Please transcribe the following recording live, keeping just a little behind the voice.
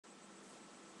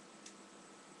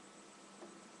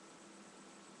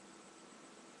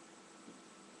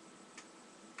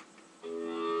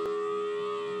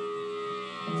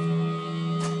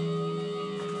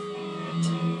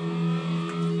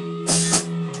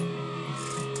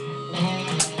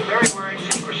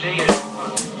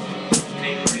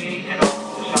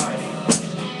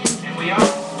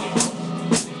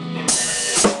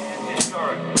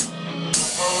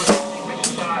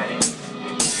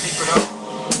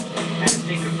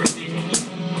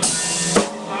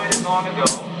long ago,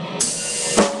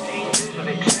 dangers of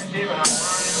excessive and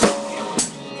unwarranted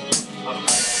use of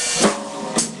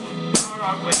far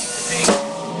outweigh the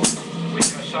dangers which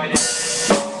are cited.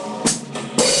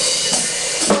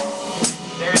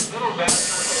 There is little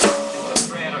value in the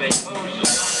threat of a closed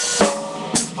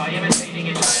society by imitating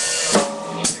its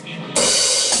restrictions.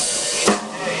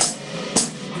 Today,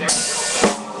 there is little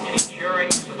value in ensuring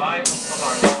the survival of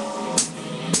our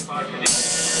nation if our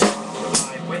traditions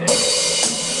survive with it.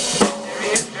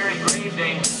 There is very grave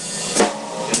danger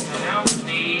that an announced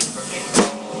need for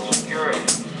increased security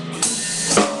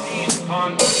seized upon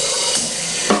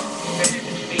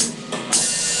competitive speech,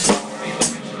 very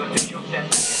limits of official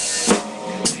sentences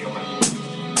and concealment.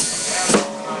 That I do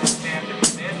not intend to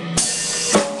permit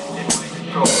in my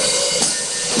control.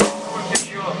 No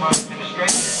official of my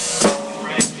administration,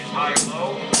 rank is high or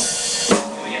low,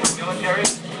 civilian or military,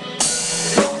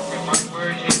 with my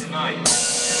words here tonight,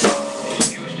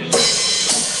 excuse to say,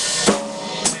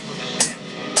 I will dissent,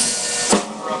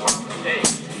 cover up our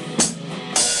mistakes.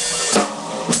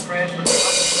 The press or the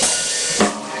public,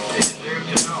 they deserve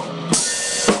to know.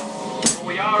 For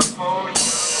we are opposed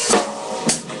to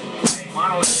a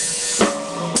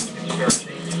monolithic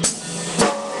conspiracy,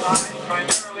 relies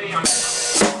primarily on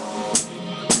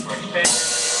for expensive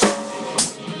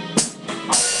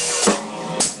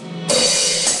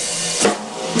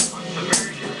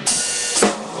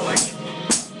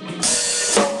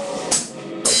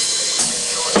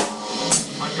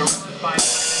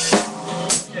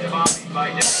instead of armies by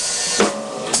day.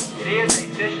 It is a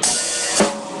system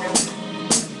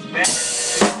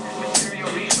invested in material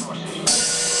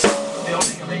resources, the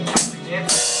building of a tightly knit,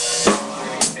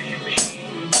 highly efficient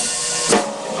machine,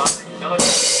 involving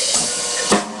military,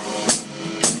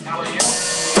 intelligence,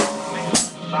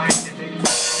 scientific,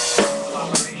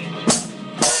 operations,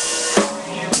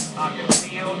 on the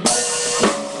field,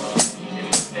 in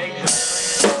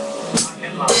mistakes of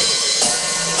in life.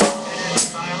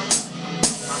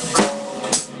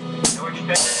 No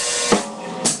expense,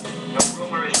 no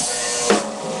rumor is no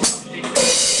secret,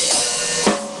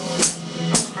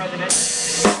 no president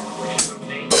which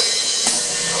scrutiny.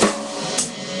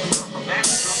 From that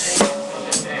scrutiny,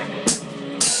 understanding,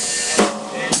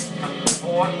 and comes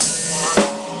support,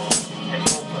 and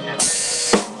hope for them.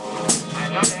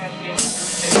 I'm not asking you to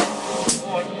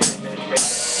support the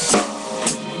administration.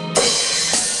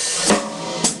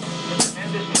 The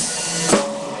tremendous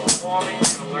informing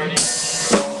and alerting.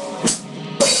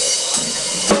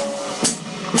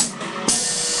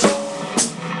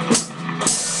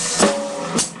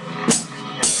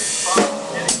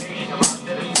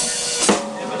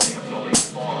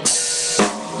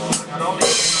 Not only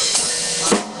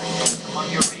among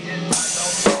your readers, but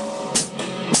also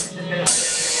this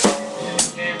administration is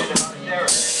candid about its errors.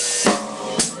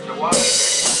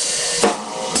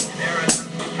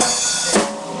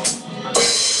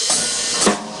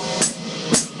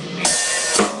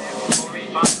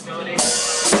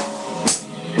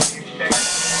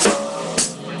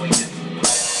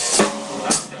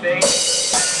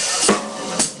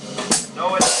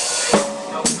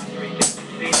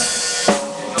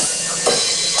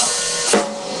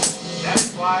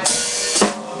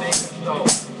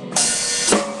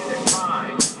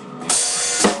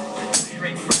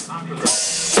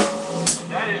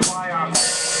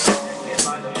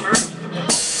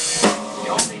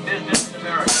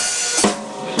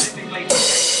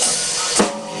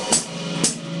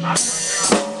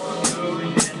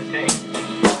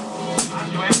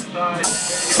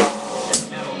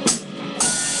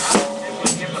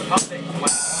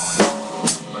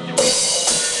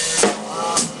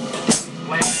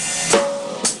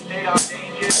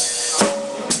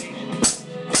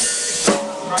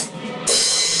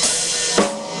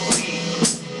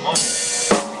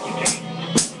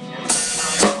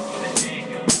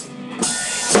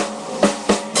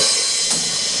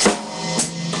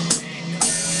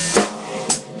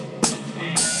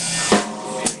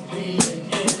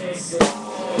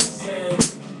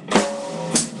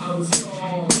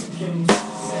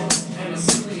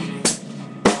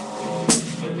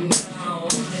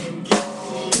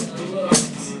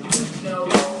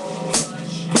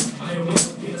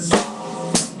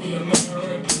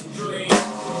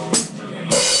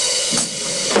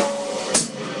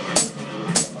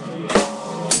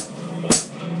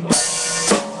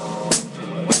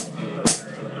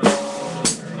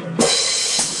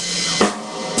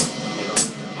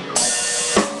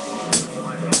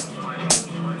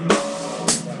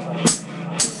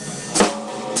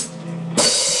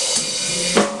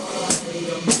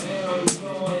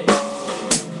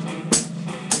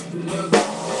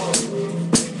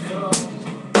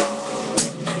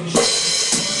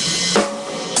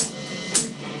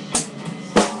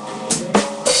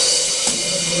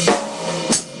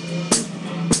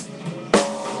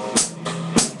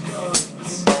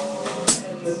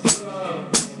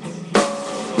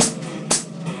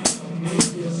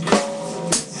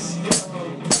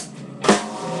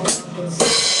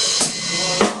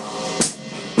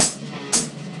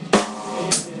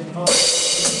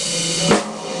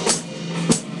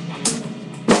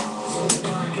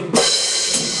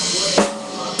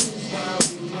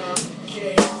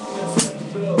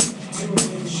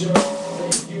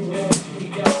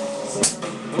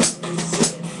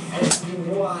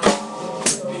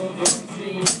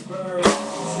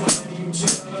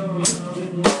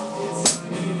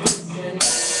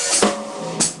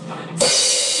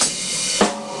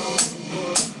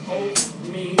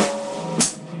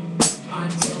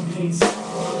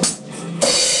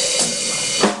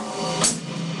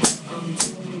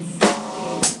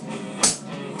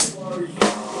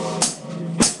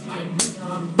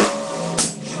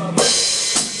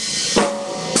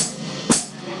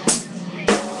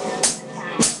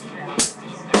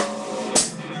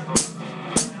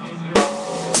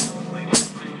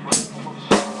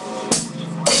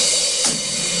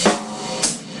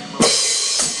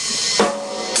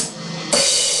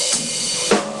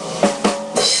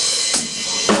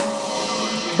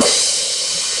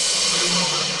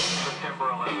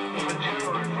 September 11th,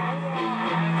 the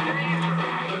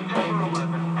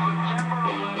terrorism. September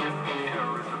 11th,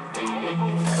 terrorism.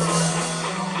 Global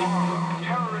terrorism, horror,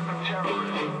 terrorism,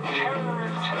 terrorism,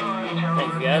 terrorist, terror,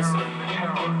 Thank you guys.